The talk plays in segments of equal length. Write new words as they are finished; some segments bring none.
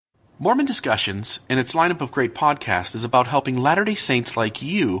Mormon Discussions, and its lineup of great podcasts, is about helping Latter-day Saints like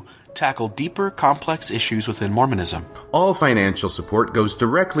you tackle deeper, complex issues within Mormonism. All financial support goes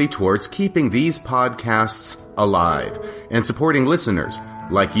directly towards keeping these podcasts alive and supporting listeners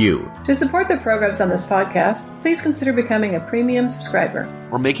like you. To support the programs on this podcast, please consider becoming a premium subscriber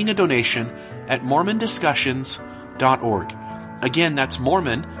or making a donation at mormondiscussions.org. Again, that's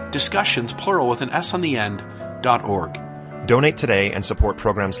Mormon Discussions, plural with an S on the end, .org. Donate today and support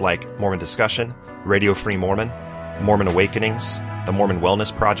programs like Mormon Discussion, Radio Free Mormon, Mormon Awakenings, the Mormon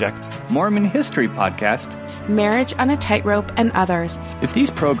Wellness Project, Mormon History Podcast, Marriage on a Tightrope, and others. If these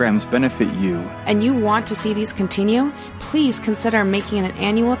programs benefit you, and you want to see these continue, please consider making an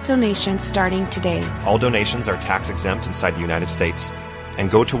annual donation starting today. All donations are tax exempt inside the United States and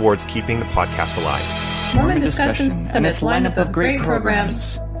go towards keeping the podcast alive. Mormon Discussions and its lineup of great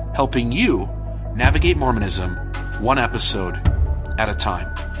programs, helping you navigate Mormonism one episode at a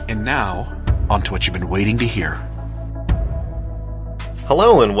time. And now, on to what you've been waiting to hear.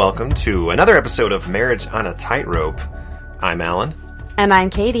 Hello and welcome to another episode of Marriage on a Tightrope. I'm Alan. And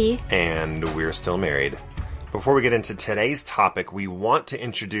I'm Katie. And we're still married. Before we get into today's topic, we want to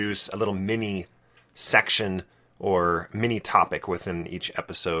introduce a little mini section or mini topic within each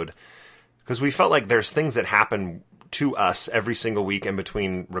episode, because we felt like there's things that happen to us every single week in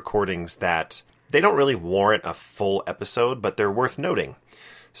between recordings that they don't really warrant a full episode, but they're worth noting.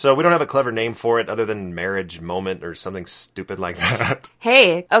 So we don't have a clever name for it other than marriage moment or something stupid like that.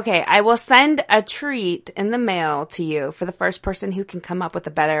 Hey, okay, I will send a treat in the mail to you for the first person who can come up with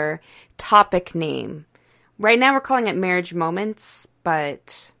a better topic name. Right now we're calling it marriage moments,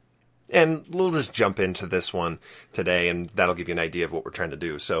 but... And we'll just jump into this one today, and that'll give you an idea of what we're trying to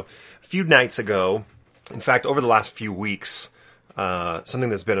do. So a few nights ago, in fact, over the last few weeks, something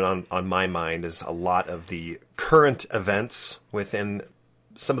that's been on my mind is a lot of the current events within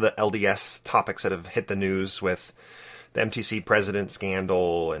some of the LDS topics that have hit the news, with the MTC president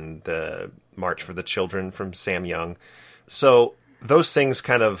scandal and the March for the Children from Sam Young. So those things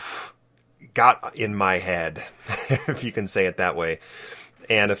kind of got in my head, if you can say it that way.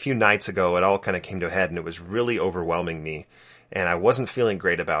 And a few nights ago, it all kind of came to a head, and it was really overwhelming me. And I wasn't feeling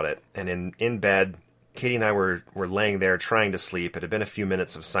great about it. And in bed, Katie and I were laying there trying to sleep. It had been a few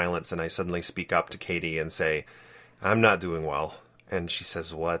minutes of silence, and I suddenly speak up to Katie and say, "I'm not doing well." And she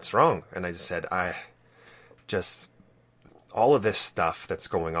says, "What's wrong?" And I just said, all of this stuff that's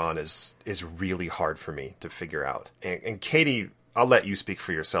going on is really hard for me to figure out. And Katie, I'll let you speak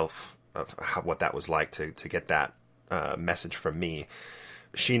for yourself of what that was like to get that message from me.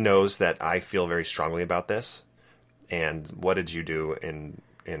 She knows that I feel very strongly about this. And what did you do in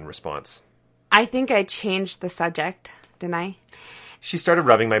response? I think I changed the subject, didn't I? She started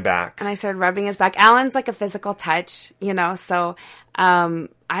rubbing my back. And I started rubbing his back. Alan's like a physical touch, so I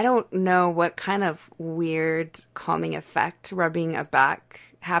don't know what kind of weird calming effect rubbing a back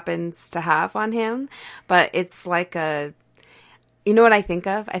happens to have on him, but it's like you know what I think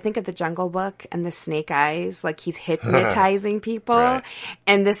of? I think of the Jungle Book and the snake eyes, like he's hypnotizing people. Right.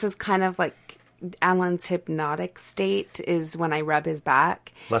 And this is kind of like Alan's hypnotic state is when I rub his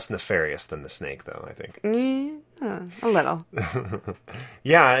back. Less nefarious than the snake, though, I think. A little.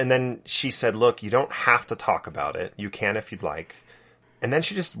 Yeah, and then she said, "Look, you don't have to talk about it. You can if you'd like." And then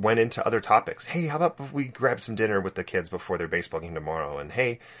she just went into other topics. "Hey, how about we grab some dinner with the kids before their baseball game tomorrow? And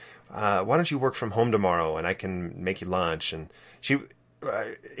hey, why don't you work from home tomorrow and I can make you lunch?" And she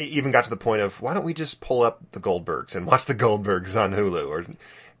even got to the point of, "Why don't we just pull up the Goldbergs and watch the Goldbergs on Hulu?" Or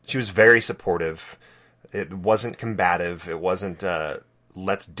she was very supportive. It wasn't combative. It wasn't,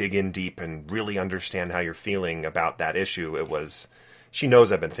 let's dig in deep and really understand how you're feeling about that issue. It was, she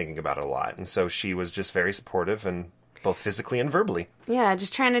knows I've been thinking about it a lot. And so she was just very supportive, and both physically and verbally. Yeah,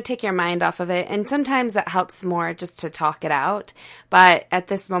 just trying to take your mind off of it. And sometimes that helps more just to talk it out. But at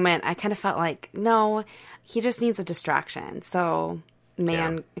this moment, I kind of felt like, no, he just needs a distraction. So,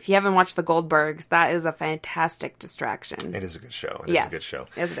 man, yeah. If you haven't watched the Goldbergs, that is a fantastic distraction. It is a good show. Yes, is a good show.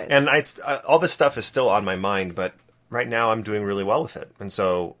 Yes, it is. And all this stuff is still on my mind, but right now I'm doing really well with it. And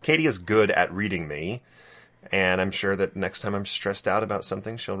so Katie is good at reading me. And I'm sure that next time I'm stressed out about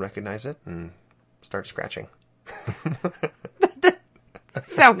something, she'll recognize it and start scratching.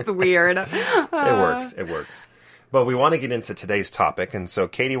 Sounds weird. It works. But we want to get into today's topic. And so,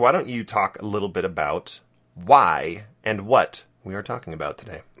 Katie, why don't you talk a little bit about why and what we are talking about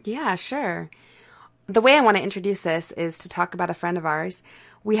today? Yeah, sure. The way I want to introduce this is to talk about a friend of ours.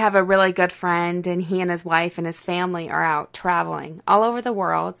 We have a really good friend, and he and his wife and his family are out traveling all over the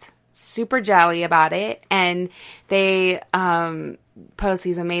world, super jolly about it. And they post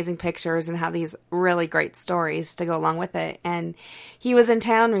these amazing pictures and have these really great stories to go along with it. And he was in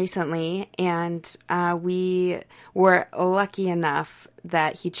town recently, and we were lucky enough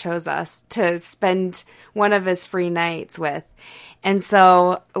that he chose us to spend one of his free nights with. And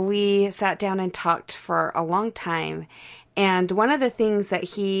so we sat down and talked for a long time. And one of the things that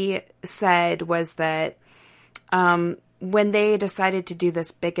he said was that when they decided to do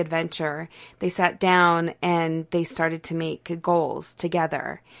this big adventure, they sat down and they started to make goals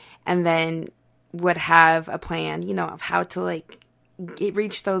together, and then would have a plan, you know, of how to like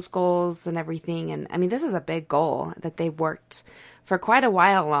reach those goals and everything. And I mean, this is a big goal that they worked for quite a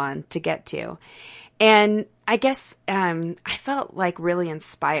while on to get to. And I guess I felt like really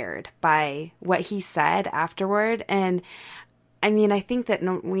inspired by what he said afterward. And I mean, I think that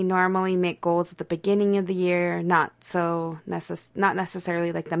we normally make goals at the beginning of the year, not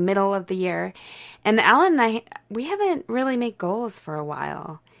necessarily like the middle of the year. And Alan and I, we haven't really made goals for a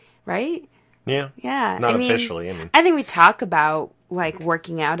while, right? Yeah. Yeah. Not officially. I mean, I think we talk about like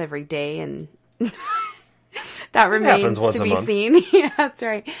working out every day, and that remains to be seen. Yeah, that's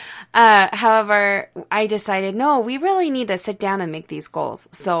right. However, I decided, no, we really need to sit down and make these goals.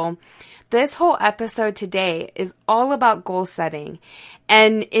 So this whole episode today is all about goal setting.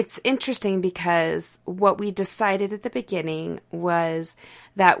 And it's interesting because what we decided at the beginning was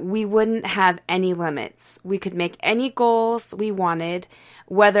that we wouldn't have any limits. We could make any goals we wanted,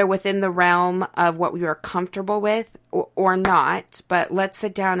 whether within the realm of what we were comfortable with or not. But let's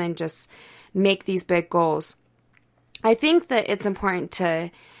sit down and just make these big goals. I think that it's important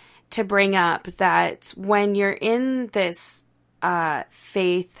to bring up that when you're in this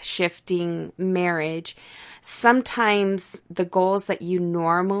faith shifting marriage, sometimes the goals that you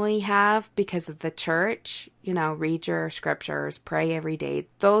normally have because of the church, you know, read your scriptures, pray every day,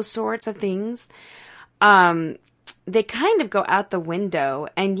 those sorts of things, they kind of go out the window,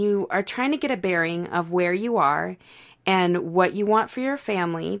 and you are trying to get a bearing of where you are and what you want for your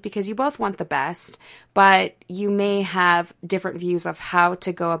family, because you both want the best, but you may have different views of how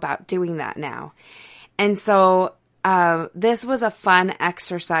to go about doing that now. And so this was a fun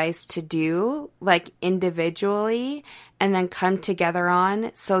exercise to do, like individually, and then come together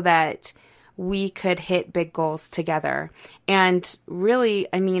on so that we could hit big goals together. And really,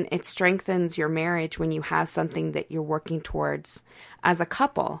 I mean, it strengthens your marriage when you have something that you're working towards as a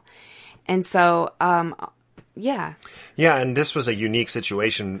couple. And so, yeah. Yeah, and this was a unique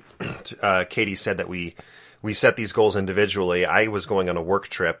situation. Katie said that we set these goals individually. I was going on a work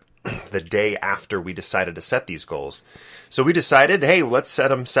trip the day after we decided to set these goals. So we decided, hey, let's set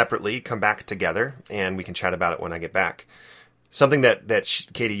them separately, come back together, and we can chat about it when I get back. Something that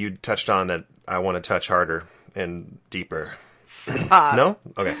Katie, you touched on that I want to touch harder and deeper. Stop. No?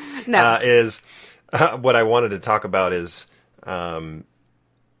 Okay. No. Is what I wanted to talk about is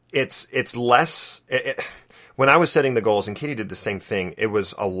it's less... when I was setting the goals, and Katie did the same thing, it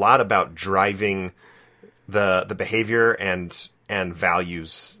was a lot about driving the behavior and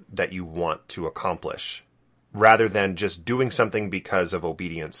values that you want to accomplish, rather than just doing something because of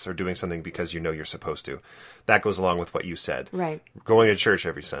obedience or doing something because you know you're supposed to. That goes along with what you said. Right. Going to church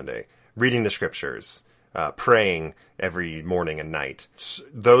every Sunday, reading the scriptures, praying every morning and night.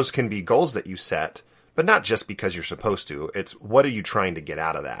 Those can be goals that you set, but not just because you're supposed to. It's what are you trying to get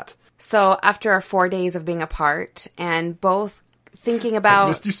out of that? So after our 4 days of being apart and both thinking about... I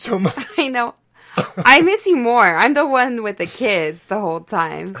missed you so much. I know. I miss you more. I'm the one with the kids the whole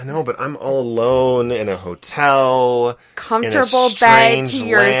time. I know, but I'm all alone in a hotel. Comfortable in a bed to strange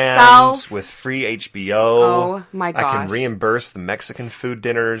yourself. land with free HBO. Oh my gosh. I can reimburse the Mexican food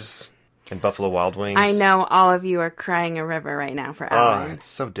dinners and Buffalo Wild Wings. I know all of you are crying a river right now for Oh, Alan. it's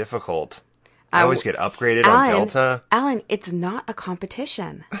so difficult. I always get upgraded on Delta. Alan, it's not a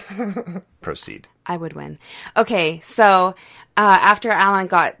competition. Proceed. I would win. Okay, so after Alan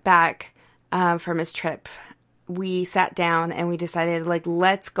got back from his trip, we sat down and we decided, like,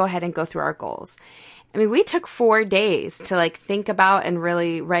 let's go ahead and go through our goals. I mean, we took 4 days to, like, think about and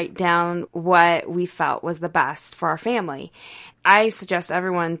really write down what we felt was the best for our family. I suggest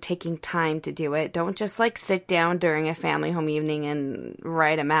everyone taking time to do it. Don't just, like, sit down during a family home evening and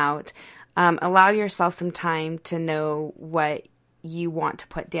write them out. Allow yourself some time to know what you want to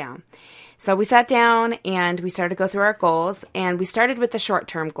put down. So we sat down and we started to go through our goals, and we started with the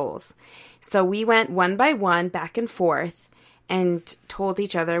short-term goals. So we went one by one back and forth and told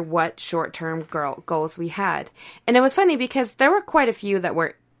each other what short-term goals we had. And it was funny because there were quite a few that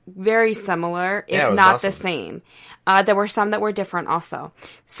were very similar, if not awesome. The same. There were some that were different also.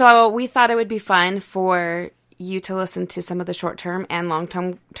 So we thought it would be fun for you to listen to some of the short-term and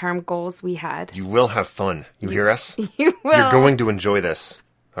long-term goals we had. You will have fun. You hear us? You will. You're going to enjoy this.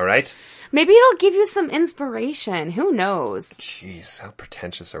 All right? Maybe it'll give you some inspiration. Who knows? Jeez, how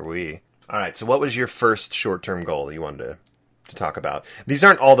pretentious are we? All right, so what was your first short-term goal that you wanted to talk about? These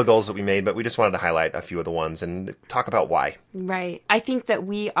aren't all the goals that we made, but we just wanted to highlight a few of the ones and talk about why. Right. I think that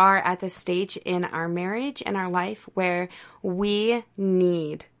we are at the stage in our marriage and our life where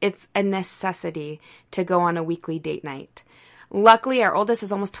it's a necessity to go on a weekly date night. Luckily, our oldest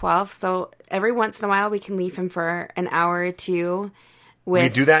is almost 12, so every once in a while we can leave him for an hour or two. We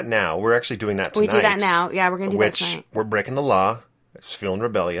do that now. We're actually doing that tonight. We do that now. Yeah, we're going to do that tonight. We're breaking the law. It's feeling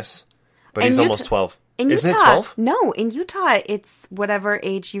rebellious. But he's almost 12. Isn't it 12? No, in Utah, it's whatever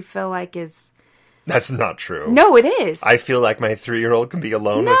age you feel like is... That's not true. No, it is. I feel like my 3-year-old can be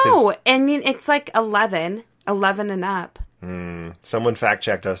alone with his... No, I mean, it's like 11 and up. Someone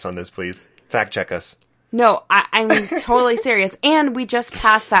fact-checked us on this, please. Fact-check us. No, I'm totally serious. And we just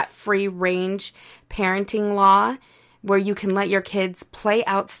passed that free-range parenting law where you can let your kids play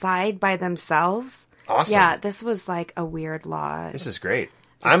outside by themselves. Awesome. Yeah, this was like a weird law. This is great.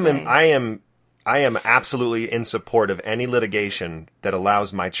 I am absolutely in support of any litigation that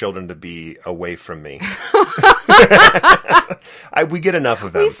allows my children to be away from me. We get enough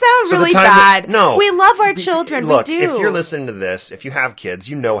of them. We sound really bad. No. We love our children. Look, we do. If you're listening to this, if you have kids,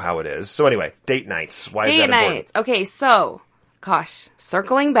 you know how it is. So anyway, date nights. Why is that important? Date nights. Okay, so, gosh,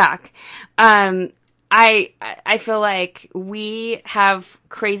 circling back. I feel like we have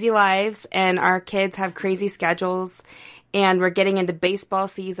crazy lives and our kids have crazy schedules and we're getting into baseball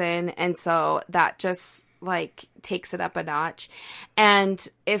season. And so that just like takes it up a notch. And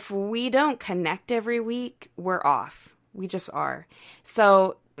if we don't connect every week, we're off. We just are.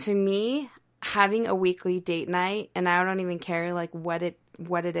 So to me, having a weekly date night, and I don't even care like what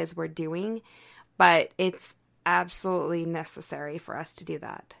it is we're doing, but it's absolutely necessary for us to do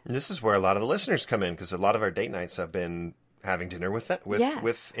that. This is where a lot of the listeners come in because a lot of our date nights have been having dinner with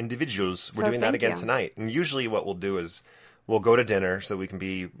individuals. We're doing that again tonight. And usually what we'll do is we'll go to dinner so we can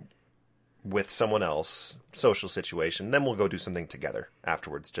be with someone else, social situation. Then we'll go do something together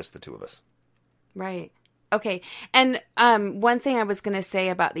afterwards, just the two of us. Right. Okay. And one thing I was going to say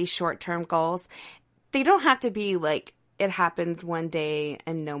about these short-term goals, they don't have to be like it happens one day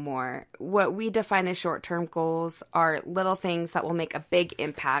and no more. What we define as short-term goals are little things that will make a big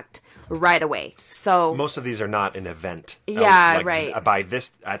impact right away. So most of these are not an event. Yeah, right. By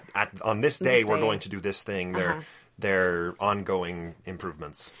this on this day, we're going to do this thing. They're ongoing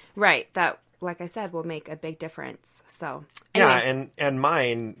improvements. Right. That, like I said, will make a big difference. So anyway. Yeah, and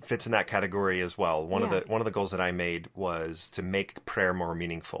mine fits in that category as well. One of the goals that I made was to make prayer more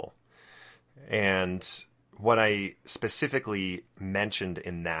meaningful. And what I specifically mentioned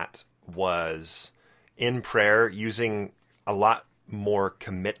in that was in prayer using a lot more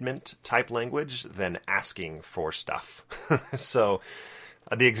commitment type language than asking for stuff. So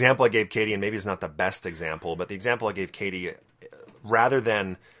the example I gave Katie, and maybe it's not the best example, but the example I gave Katie, rather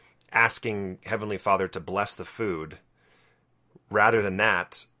than asking Heavenly Father to bless the food, rather than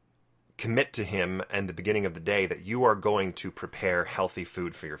that, commit to Him in the beginning of the day that you are going to prepare healthy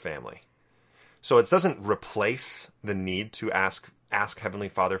food for your family. So it doesn't replace the need to ask Heavenly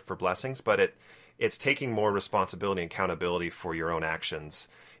Father for blessings, but it's taking more responsibility and accountability for your own actions.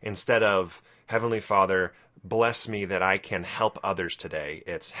 Instead of, Heavenly Father, bless me that I can help others today.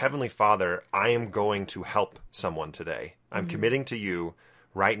 It's, Heavenly Father, I am going to help someone today. I'm committing to you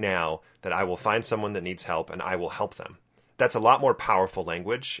right now that I will find someone that needs help and I will help them. That's a lot more powerful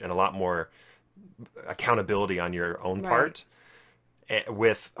language and a lot more accountability on your own part.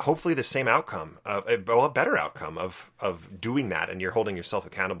 With hopefully the same outcome, a better outcome of doing that, and you're holding yourself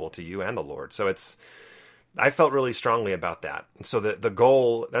accountable to you and the Lord. So I felt really strongly about that. And so the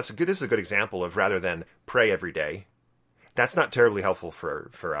goal, this is a good example of rather than pray every day, that's not terribly helpful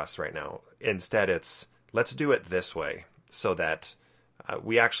for us right now. Instead, it's let's do it this way so that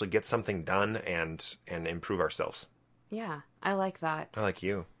we actually get something done and improve ourselves. Yeah, I like that. I like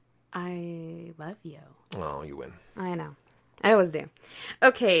you. I love you. Oh, you win. I know. I always do.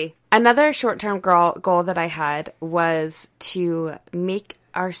 Okay, another short-term goal that I had was to make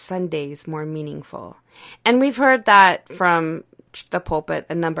our Sundays more meaningful. And we've heard that from the pulpit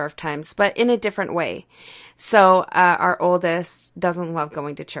a number of times, but in a different way. So our oldest doesn't love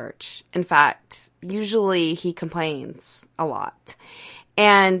going to church. In fact, usually he complains a lot.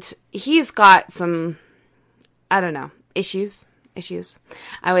 And he's got some, I don't know, issues,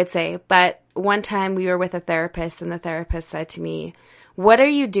 I would say. But one time we were with a therapist, and the therapist said to me, what are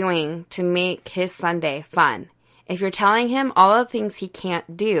you doing to make his Sunday fun? If you're telling him all the things he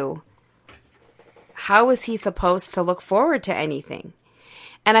can't do, how is he supposed to look forward to anything?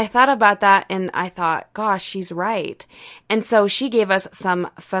 And I thought about that and I thought, gosh, she's right. And so she gave us some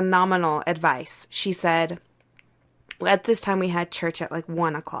phenomenal advice. She said, at this time we had church at like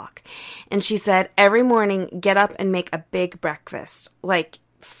 1 o'clock. And she said, every morning, get up and make a big breakfast. Like,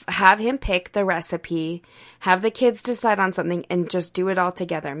 have him pick the recipe, have the kids decide on something, and just do it all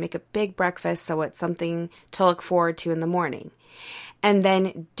together. Make a big breakfast so it's something to look forward to in the morning. And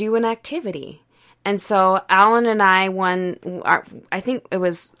then do an activity. And so Alan and I I think it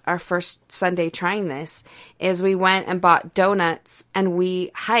was our first Sunday trying this, is we went and bought donuts and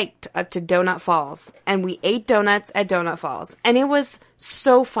we hiked up to Donut Falls and we ate donuts at Donut Falls. And it was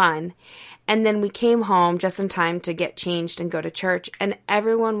so fun. And then we came home just in time to get changed and go to church. And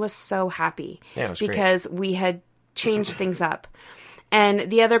everyone was so happy because we had changed things up. And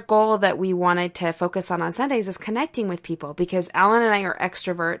the other goal that we wanted to focus on Sundays is connecting with people, because Alan and I are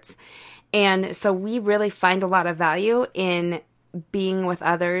extroverts. And so we really find a lot of value in being with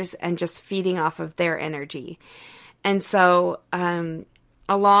others and just feeding off of their energy. And so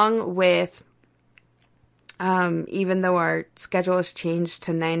along with, even though our schedule has changed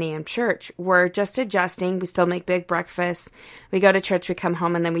to 9 a.m. church, we're just adjusting. We still make big breakfasts. We go to church, we come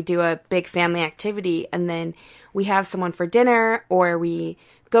home, and then we do a big family activity. And then we have someone for dinner, or we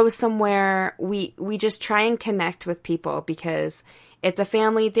go somewhere. We just try and connect with people, because it's a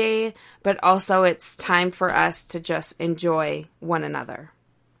family day, but also it's time for us to just enjoy one another.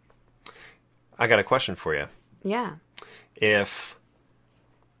 I got a question for you. Yeah. If,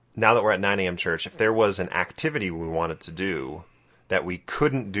 now that we're at 9 a.m. church, if there was an activity we wanted to do that we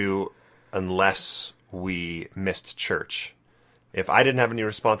couldn't do unless we missed church, if I didn't have any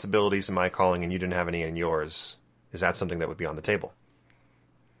responsibilities in my calling and you didn't have any in yours, is that something that would be on the table?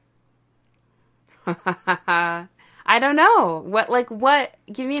 I don't know. What?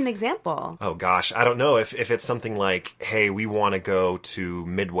 Give me an example. Oh, gosh. I don't know. If it's something like, hey, we want to go to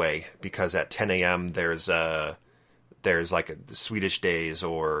Midway because at 10 a.m. there's like the Swedish days,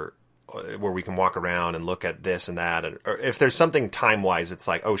 or where we can walk around and look at this and that. Or if there's something time-wise, it's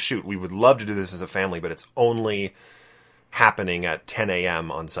like, oh, shoot, we would love to do this as a family, but it's only happening at 10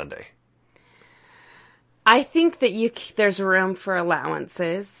 a.m. on Sunday. I think that there's room for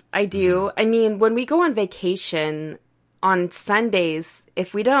allowances. I do. I mean, when we go on vacation on Sundays,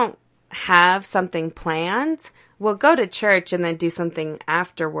 if we don't have something planned, we'll go to church and then do something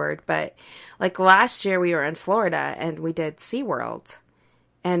afterward. But like last year we were in Florida and we did SeaWorld,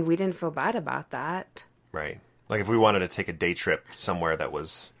 and we didn't feel bad about that. Right. Like if we wanted to take a day trip somewhere that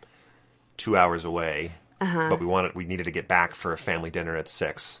was 2 hours away, but we needed to get back for a family dinner at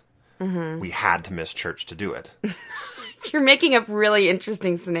 6. Mm-hmm. We had to miss church to do it. You're making up really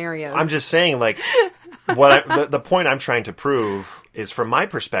interesting scenarios. I'm just saying, like, the point I'm trying to prove is, from my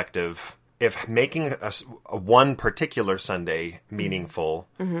perspective, if making a one particular Sunday meaningful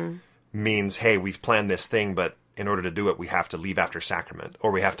means, hey, we've planned this thing, but in order to do it, we have to leave after sacrament, or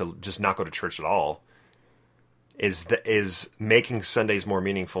we have to just not go to church at all, is making Sundays more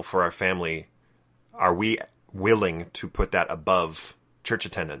meaningful for our family. Are we willing to put that above church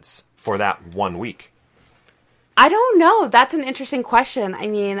attendance for that 1 week? I don't know. That's an interesting question. I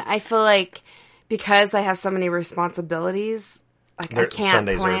mean, I feel like because I have so many responsibilities, like I can't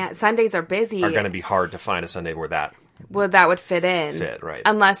plan. Sundays are busy. Are going to be hard to find a Sunday where that would fit in. Right.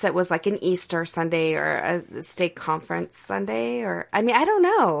 Unless it was like an Easter Sunday or a stake conference Sunday, or I mean, I don't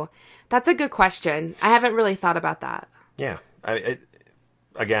know. That's a good question. I haven't really thought about that. Yeah.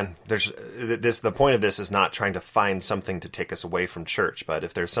 Again, the point of this is not trying to find something to take us away from church, but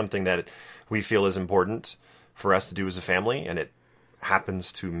if there's something that we feel is important for us to do as a family, and it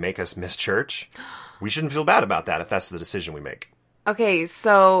happens to make us miss church, we shouldn't feel bad about that if that's the decision we make. Okay,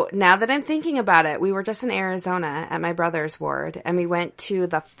 so now that I'm thinking about it, we were just in Arizona at my brother's ward, and we went to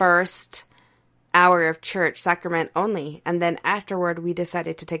the first hour of church, sacrament only, and then afterward we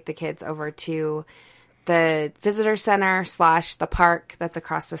decided to take the kids over to the visitor center / the park that's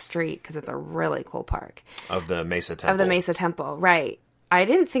across the street, because it's a really cool park. Of the Mesa Temple. Right. I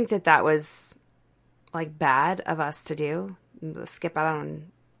didn't think that was like bad of us to do, skip out on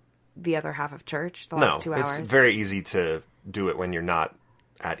the other half of church, the last 2 hours. It's very easy to do it when you're not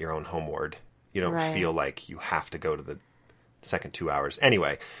at your own home ward. You don't feel like you have to go to the second 2 hours.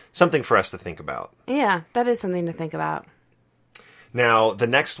 Anyway, something for us to think about. Yeah, that is something to think about. Now, the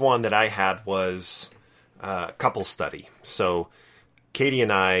next one that I had was couple study. So Katie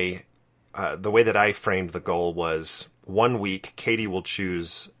and I, the way that I framed the goal was 1 week, Katie will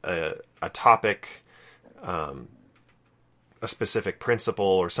choose a topic, a specific principle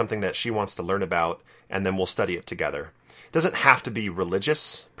or something that she wants to learn about, and then we'll study it together. doesn't have to be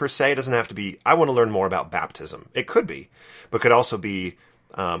religious per se. It doesn't have to be, I want to learn more about baptism. It could be, but could also be,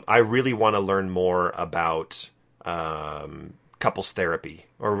 I really want to learn more about couples therapy,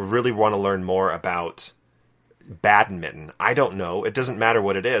 or really want to learn more about badminton. I don't know. It doesn't matter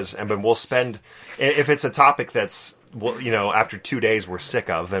what it is. And then we'll spend, if it's a topic that's, well, you know, after 2 days we're sick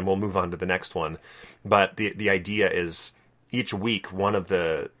of, then we'll move on to the next one. But the idea is each week one of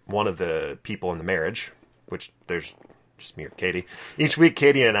the people in the marriage, which there's just me or Katie, each week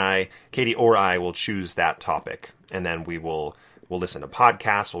Katie or I will choose that topic, and then we'll listen to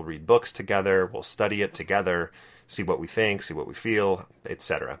podcasts, we'll read books together, we'll study it together, see what we think, see what we feel,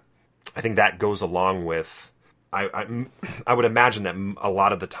 etc. I think that goes along with, I would imagine that a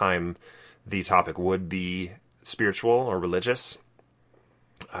lot of the time the topic would be spiritual or religious,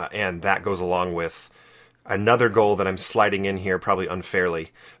 and that goes along with another goal that I'm sliding in here, probably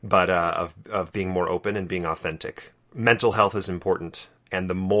unfairly, but of being more open and being authentic. Mental health is important, and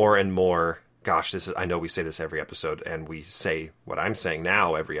the more and more, gosh, I know we say this every episode, and we say what I'm saying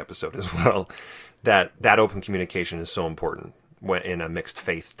now every episode as well, that open communication is so important when in a mixed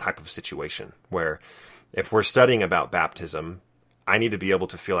faith type of situation, where if we're studying about baptism, I need to be able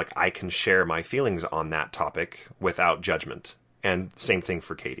to feel like I can share my feelings on that topic without judgment. And same thing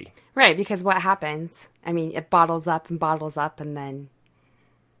for Katie. Right, because what happens? I mean, it bottles up, and then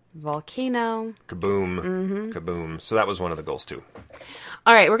volcano. Kaboom. Mm-hmm. Kaboom. So that was one of the goals, too.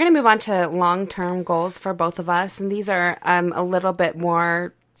 All right, we're going to move on to long-term goals for both of us. And these are a little bit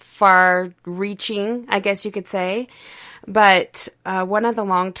more far-reaching, I guess you could say. But one of the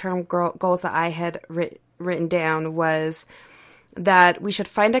long-term goals that I had written down was that we should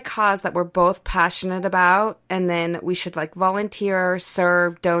find a cause that we're both passionate about, and then we should volunteer,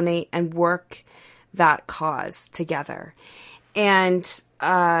 serve, donate, and work that cause together. And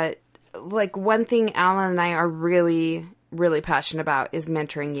one thing Alan and I are really, really passionate about is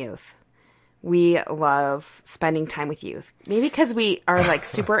mentoring youth. We love spending time with youth. Maybe because we are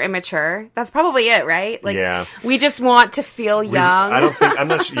super immature. That's probably it, right? Yeah. We just want to feel young. I'm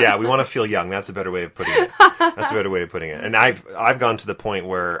not sure. Yeah, we want to feel young. That's a better way of putting it. And I've gone to the point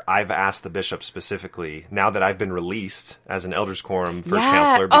where I've asked the bishop specifically, now that I've been released as an elders quorum first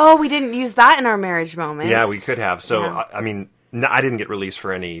counselor. Oh, we didn't use that in our marriage moment. Yeah, we could have. So, yeah. I mean, I didn't get released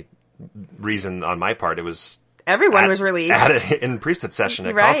for any reason on my part. It was... Everyone was released. In priesthood session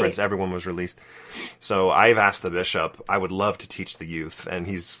at conference, everyone was released. So I've asked the bishop, I would love to teach the youth, and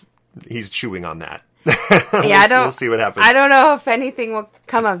he's chewing on that. Yeah, we'll see what happens. I don't know if anything will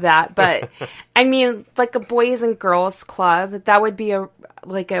come of that, but I mean, a boys and girls club, that would be a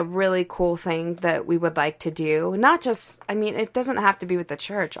really cool thing that we would like to do. Not just, I mean, it doesn't have to be with the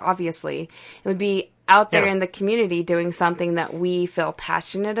church, obviously. It would be out there in the community doing something that we feel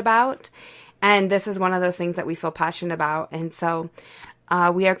passionate about. And this is one of those things that we feel passionate about. And so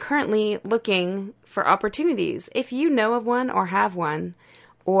we are currently looking for opportunities. If you know of one or have one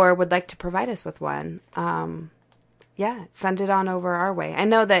or would like to provide us with one, send it on over our way. I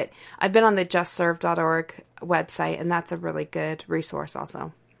know that I've been on the justserve.org website, and that's a really good resource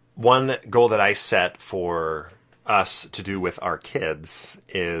also. One goal that I set for us to do with our kids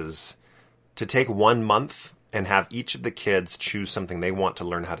is to take 1 month and have each of the kids choose something they want to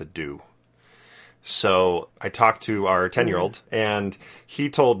learn how to do. So I talked to our 10-year-old, and he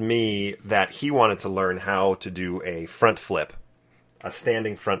told me that he wanted to learn how to do a front flip, a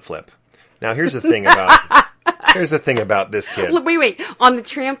standing front flip. Now, here's the thing about this kid. Wait, on the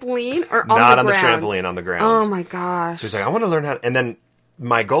trampoline or on the ground? Not on the trampoline, on the ground. Oh my gosh! So he's like, I want to learn how to, and then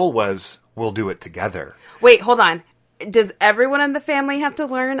my goal was, we'll do it together. Wait, hold on. Does everyone in the family have to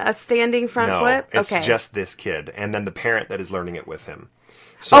learn a standing front flip? No, it's just this kid, and then the parent that is learning it with him.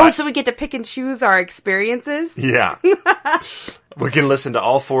 So we get to pick and choose our experiences? Yeah. We can listen to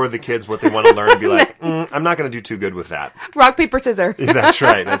all 4 of the kids, what they want to learn, and be like, I'm not going to do too good with that. Rock, paper, scissors. That's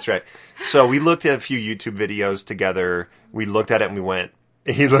right. So we looked at a few YouTube videos together. We looked at it and we went,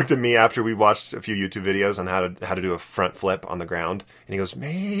 he looked at me after we watched a few YouTube videos on how to do a front flip on the ground. And he goes,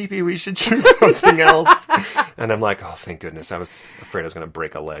 maybe we should choose something else. And I'm like, oh, thank goodness. I was afraid I was going to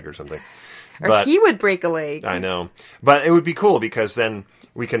break a leg or something. Or he would break a leg. I know. But it would be cool because then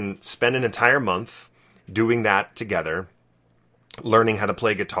we can spend an entire month doing that together, learning how to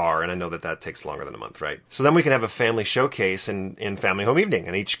play guitar, and I know that takes longer than a month, right? So then we can have a family showcase in family home evening,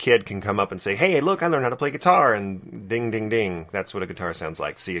 and each kid can come up and say, hey, look, I learned how to play guitar, and ding, ding, ding. That's what a guitar sounds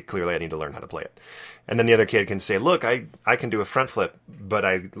like. See, clearly I need to learn how to play it. And then the other kid can say, look, I can do a front flip, but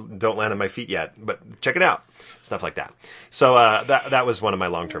I don't land on my feet yet, but check it out. Stuff like that. So that was one of my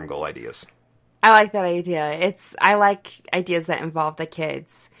long-term goal ideas. I like that idea. I like ideas that involve the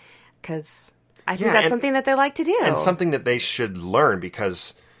kids because I think that's something that they like to do. And something that they should learn,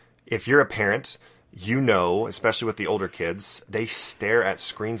 because if you're a parent, you know, especially with the older kids, they stare at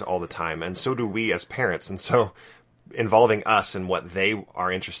screens all the time. And so do we as parents. And so involving us in what they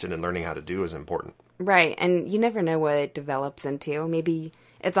are interested in learning how to do is important. Right. And you never know what it develops into. Maybe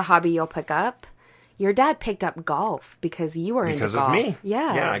it's a hobby you'll pick up. Your dad picked up golf because you were into golf. Because of me.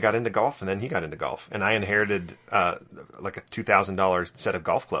 Yeah. Yeah, I got into golf, and then he got into golf. And I inherited like a $2,000 set of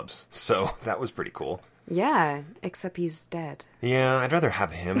golf clubs. So that was pretty cool. Yeah, except he's dead. Yeah, I'd rather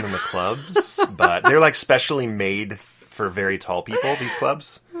have him than the clubs. But they're like specially made for very tall people, these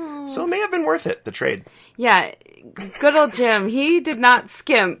clubs. So it may have been worth it, the trade. Yeah, good old Jim. He did not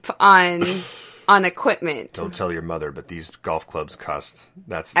skimp on equipment. Don't tell your mother, but these golf clubs cost.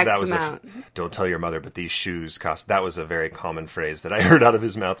 Don't tell your mother, but these shoes cost. That was a very common phrase that I heard out of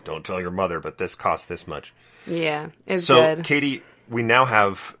his mouth. Don't tell your mother, but this costs this much. Yeah, it's good. So, good. Katie, we now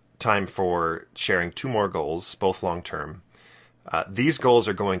have time for sharing 2 more goals, both long term. These goals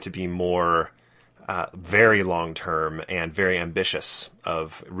are going to be more very long term and very ambitious,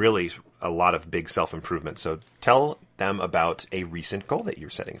 of really a lot of big self improvement. So tell them about a recent goal that you're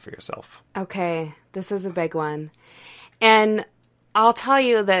setting for yourself. Okay, this is a big one. And I'll tell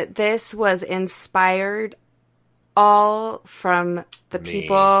you that this was inspired all from the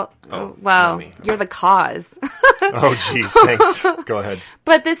people. You're the cause. Oh, geez, thanks. Go ahead.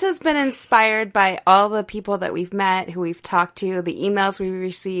 But this has been inspired by all the people that we've met, who we've talked to, the emails we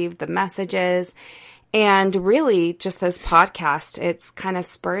received, the messages, and really just this podcast. It's kind of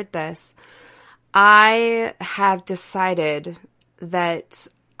spurred this. I have decided that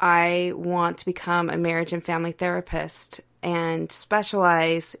I want to become a marriage and family therapist and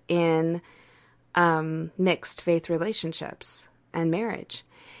specialize in mixed faith relationships and marriage.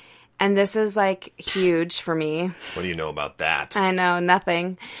 And this is like huge for me. What do you know about that? I know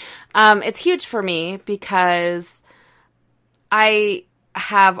nothing. It's huge for me because I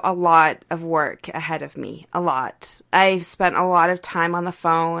have a lot of work ahead of me. A lot. I've spent a lot of time on the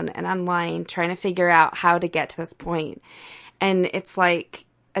phone and online trying to figure out how to get to this point. And it's like,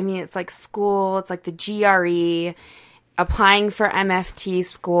 it's like school, it's like the GRE, applying for MFT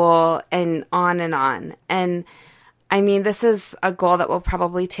school, and on and on. And this is a goal that will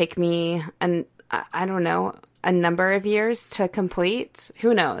probably take me, I don't know, a number of years to complete.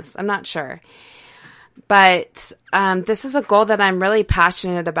 Who knows? I'm not sure. But this is a goal that I'm really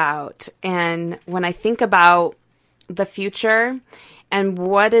passionate about. And when I think about the future and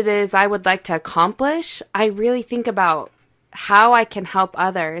what it is I would like to accomplish, I really think about how I can help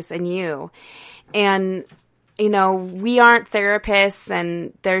others and you. And, we aren't therapists,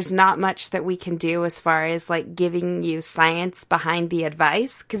 and there's not much that we can do as far as like giving you science behind the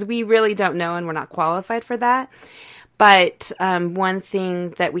advice, because we really don't know and we're not qualified for that. But one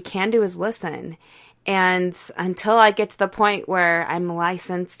thing that we can do is listen. And until I get to the point where I'm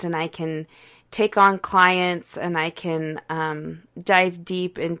licensed and I can take on clients and I can dive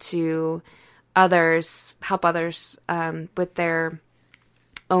deep into others, help others with their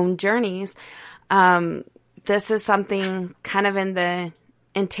own journeys, this is something kind of in the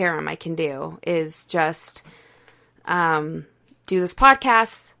interim I can do, is just do this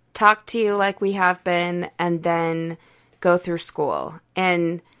podcast, talk to you like we have been, and then go through school.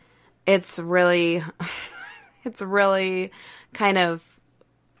 And it's really kind of,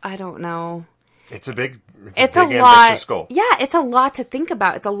 I don't know. It's a big lot, ambitious goal. Yeah, it's a lot to think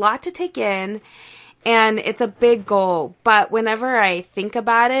about. It's a lot to take in, and it's a big goal. But whenever I think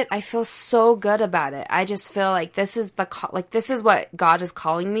about it, I feel so good about it. I just feel like this is this is what God is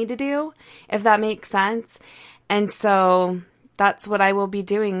calling me to do, if that makes sense. And so that's what I will be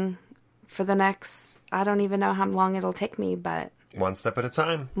doing for the next, I don't even know how long it'll take me, but one step at a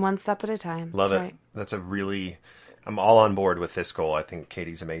time. One step at a time. Love That's it. Right. That's I'm all on board with this goal. I think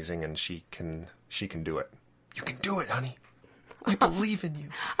Katie's amazing, and she can do it. You can do it, honey. I believe in you.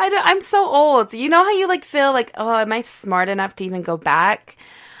 I'm so old. You know how you feel like, oh, am I smart enough to even go back?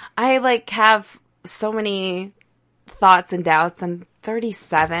 I have so many thoughts and doubts. I'm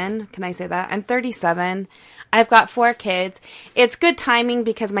 37. Can I say that? I'm 37. I've got 4 kids. It's good timing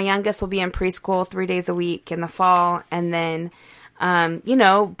because my youngest will be in preschool 3 days a week in the fall. And then,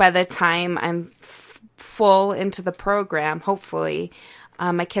 by the time I'm full into the program, hopefully,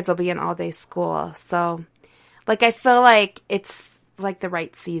 my kids will be in all-day school. So, I feel like it's the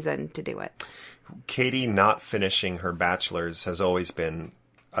right season to do it. Katie not finishing her bachelor's has always been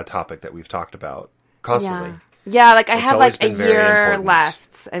a topic that we've talked about constantly. Yeah, I have a year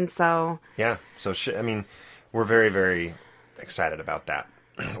left, and so... Yeah, so we're very, very excited about that.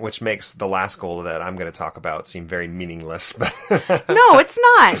 which makes the last goal that I'm going to talk about seem very meaningless. No, it's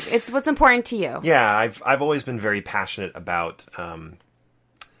not. It's what's important to you. Yeah, I've always been very passionate about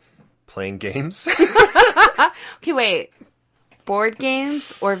playing games. Okay, wait. Board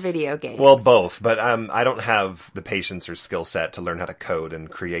games or video games? Well, both, but I don't have the patience or skill set to learn how to code and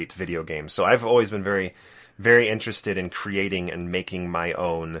create video games. So I've always been very, very interested in creating and making my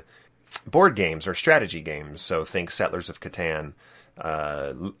own board games or strategy games. So think Settlers of Catan,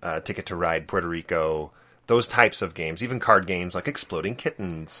 Ticket to Ride Puerto Rico, those types of games, even card games like Exploding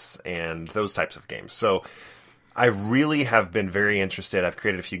Kittens and those types of games. So I really have been very interested. I've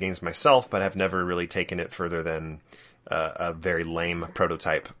created a few games myself, but I've never really taken it further than a very lame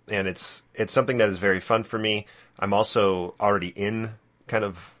prototype. And it's something that is very fun for me. I'm also already in kind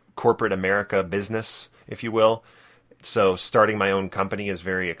of corporate America business, if you will. So starting my own company is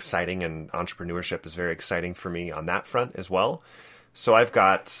very exciting, and entrepreneurship is very exciting for me on that front as well. So I've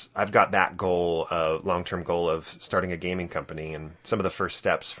got that goal, long-term goal of starting a gaming company, and some of the first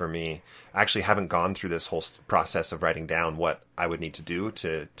steps for me, I actually haven't gone through this whole process of writing down what I would need to do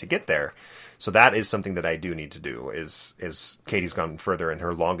to get there. So that is something that I do need to do. Is Katie's gone further in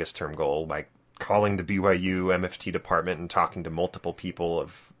her longest-term goal by calling the BYU MFT department and talking to multiple people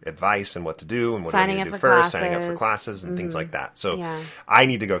of advice and what to do and what I need to do first, signing up for classes and things like that. So I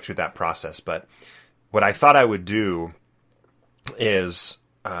need to go through that process. But what I thought I would do is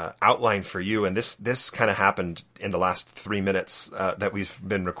outline for you, and this kind of happened in the last 3 minutes that we've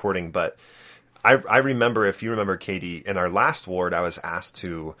been recording, but I remember, if you remember, Katie, in our last ward, I was asked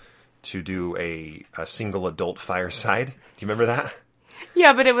to do a single adult fireside. Do you remember that?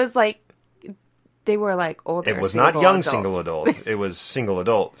 Yeah, but it was like, they were like older. It was not young adults. Single adult. It was single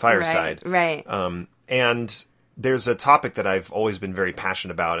adult fireside. Right. And there's a topic that I've always been very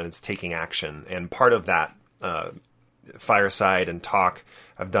passionate about, and it's taking action. And part of that fireside and talk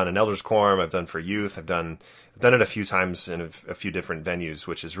I've done in Elders Quorum, I've done for youth, I've done it a few times in a few different venues,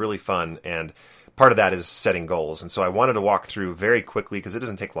 which is really fun. And part of that is setting goals. And so I wanted to walk through very quickly, because it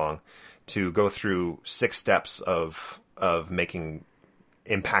doesn't take long, to go through 6 steps of making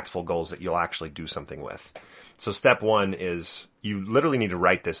impactful goals that you'll actually do something with. So step 1 is you literally need to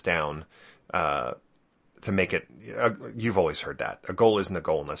write this down to make it. You've always heard that. A goal isn't a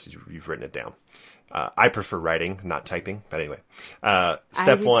goal unless you've written it down. I prefer writing, not typing. But anyway,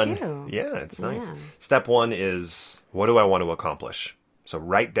 step 1. Too. Yeah, it's nice. Step 1 is, what do I want to accomplish? So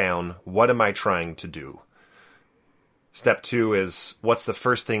write down, what am I trying to do? Step 2 is, what's the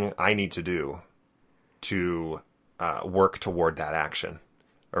first thing I need to do to work toward that action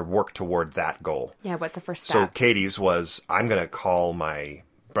or work toward that goal? Yeah, what's the first step? So Katie's was, I'm going to call my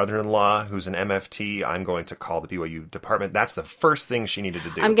brother-in-law who's an MFT. I'm going to call the BYU department. That's the first thing she needed to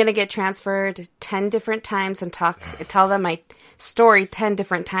do. I'm going to get transferred 10 different times and tell them my story 10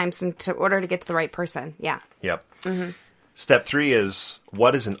 different times in order to get to the right person. Yeah. Yep. Mm-hmm. Step 3 is,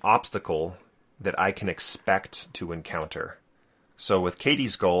 what is an obstacle that I can expect to encounter? So with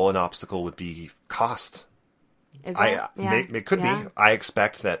Katie's goal, an obstacle would be cost. It could be. I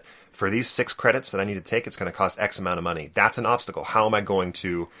expect that for these 6 credits that I need to take, it's going to cost X amount of money. That's an obstacle. How am I going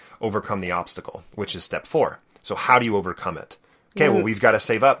to overcome the obstacle? Which is step 4. So how do you overcome it? Okay, well, we've got to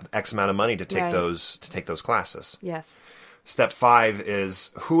save up X amount of money to take those classes. Yes. Step 5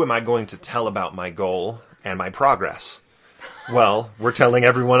 is, who am I going to tell about my goal and my progress? Well, we're telling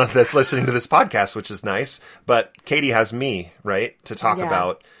everyone that's listening to this podcast, which is nice. But Katie has me, right, to talk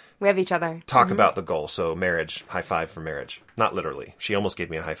about. We have each other. Talk about the goal. So marriage, high five for marriage. Not literally. She almost gave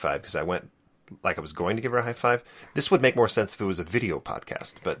me a high five because I went like I was going to give her a high five. This would make more sense if it was a video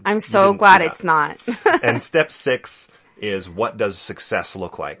podcast, but I'm so glad it's not. And step 6 is, what does success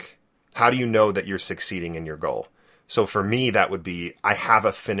look like? How do you know that you're succeeding in your goal? So for me, that would be, I have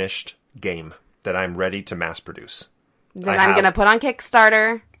a finished game that I'm ready to mass produce. Then I'm going to put on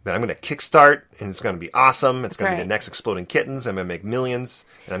Kickstarter. Then I'm going to kickstart, and it's going to be awesome. It's going to be the next Exploding Kittens. I'm going to make millions,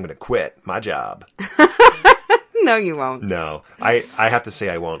 and I'm going to quit my job. No, you won't. No. I have to say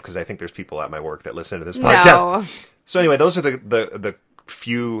I won't, because I think there's people at my work that listen to this podcast. No. So anyway, those are the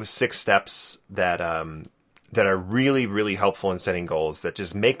few 6 steps that are really, really helpful in setting goals, that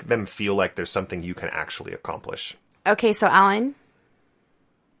just make them feel like there's something you can actually accomplish. Okay, so Alan,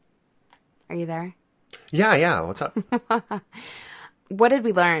 are you there? Yeah. What's up? What did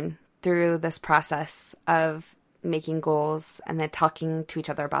we learn through this process of making goals and then talking to each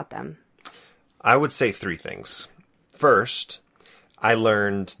other about them? I would say 3 things. First, I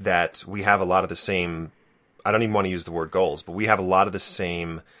learned that we have a lot of the same, I don't even want to use the word goals, but we have a lot of the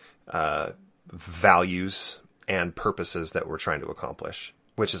same values and purposes that we're trying to accomplish.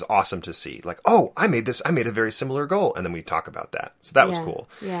 which is awesome to see. Like, oh, I made a very similar goal. And then we talk about that. So that was cool.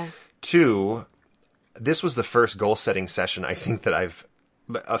 Yeah. 2, this was the first goal setting session I think that I've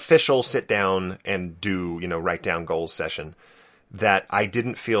official sit down and do, write down goals session that I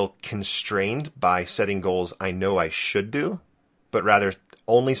didn't feel constrained by setting goals I know I should do, but rather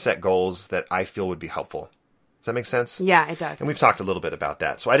only set goals that I feel would be helpful. Does that make sense? Yeah, it does. And we've talked a little bit about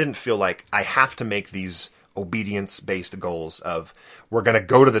that. So I didn't feel like I have to make these obedience-based goals of we're going to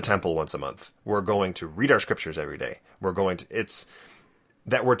go to the temple once a month. We're going to read our scriptures every day. It's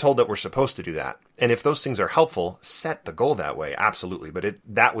that we're told that we're supposed to do that. And if those things are helpful, set the goal that way. Absolutely. But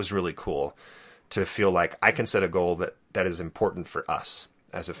that was really cool to feel like I can set a goal that is important for us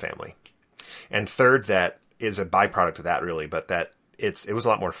as a family. And 3rd, that is a byproduct of that really, but that it was a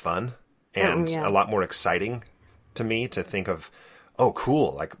lot more fun and a lot more exciting to me to think of, oh,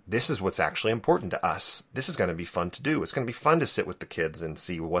 cool, like this is what's actually important to us. This is going to be fun to do. It's going to be fun to sit with the kids and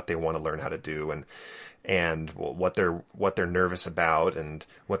see what they want to learn how to do and what they're nervous about and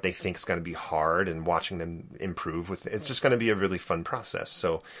what they think is going to be hard, and watching them improve it's just going to be a really fun process.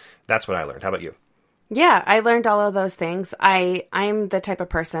 So that's what I learned. How about you? Yeah, I learned all of those things. I'm the type of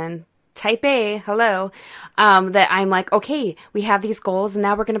person, type A, hello, that I'm like, okay, we have these goals and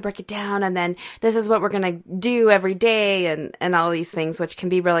now we're going to break it down. And then this is what we're going to do every day and all these things, which can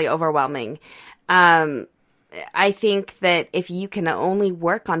be really overwhelming. I think that if you can only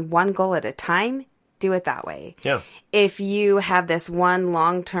work on one goal at a time, do it that way. Yeah. If you have this one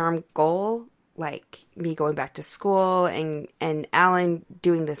long-term goal, like me going back to school and Alan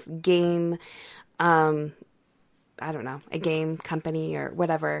doing this game, I don't know, a game company or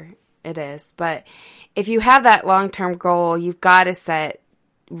whatever it is. But if you have that long-term goal, you've got to set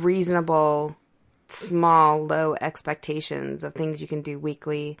reasonable, small, low expectations of things you can do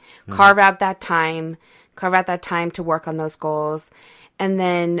weekly. Mm-hmm. Carve out that time to work on those goals. And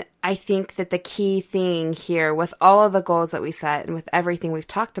then I think that the key thing here with all of the goals that we set and with everything we've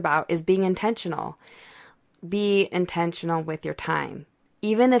talked about is being intentional. Be intentional with your time.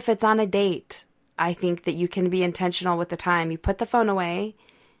 Even if it's on a date, I think that you can be intentional with the time. You put the phone away.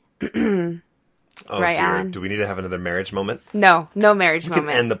 Oh, right, dear. Alan? Do we need to have another marriage moment? No marriage moment.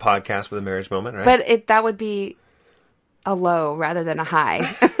 We can end the podcast with a marriage moment, right? But that would be a low rather than a high.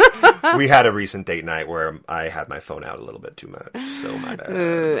 We had a recent date night where I had my phone out a little bit too much, so my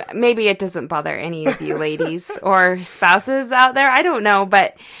bad. Maybe it doesn't bother any of you ladies or spouses out there. I don't know,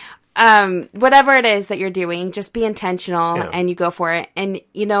 but whatever it is that you're doing, just be intentional and you go for it. And,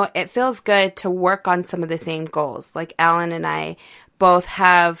 it feels good to work on some of the same goals. Like Alan and I both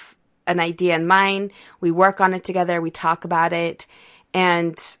have an idea in mind. We work on it together. We talk about it.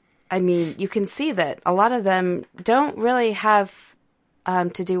 And I mean, you can see that a lot of them don't really have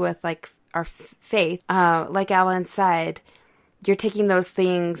to do with like our faith. Like Alan said, you're taking those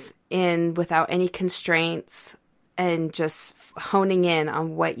things in without any constraints and just honing in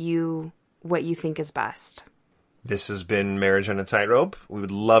on what you think is best. This has been Marriage on a Tightrope. We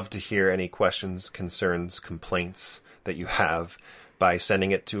would love to hear any questions, concerns, complaints that you have by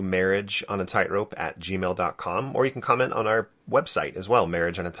sending it to marriageonatightrope@gmail.com, or you can comment on our website as well,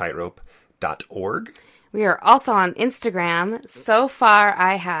 marriageonatightrope.org. We are also on Instagram. So far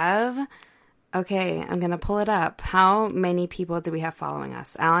I have, okay, I'm going to pull it up. How many people do we have following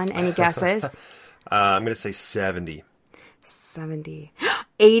us? Alan, any guesses? I'm going to say 70. 70.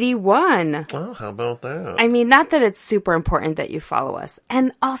 81. Oh, how about that? I mean, not that it's super important that you follow us.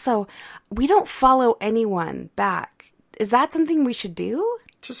 And also, we don't follow anyone back. Is that something we should do?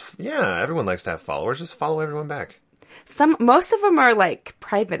 Everyone likes to have followers. Just follow everyone back. Most of them are like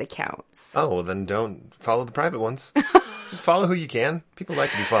private accounts. Oh, well, then don't follow the private ones. Just follow who you can. People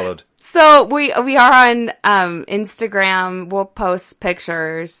like to be followed. So we are on Instagram. We'll post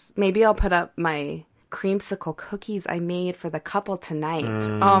pictures. Maybe I'll put up my creamsicle cookies I made for the couple tonight.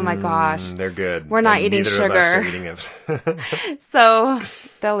 Oh my gosh. They're good. We're not eating sugar. Neither of us are eating it. So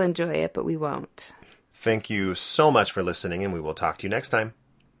they'll enjoy it, but we won't. Thank you so much for listening, and we will talk to you next time.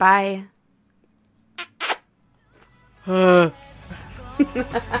 Bye.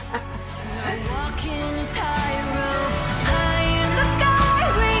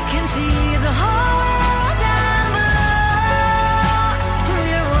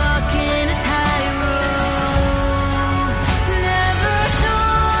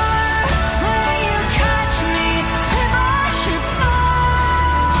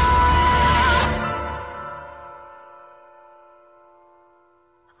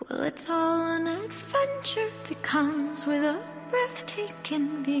 Well, it's all an adventure that comes with a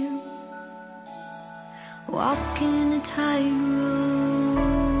breathtaking view. Walking a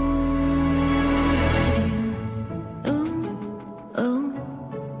tightrope.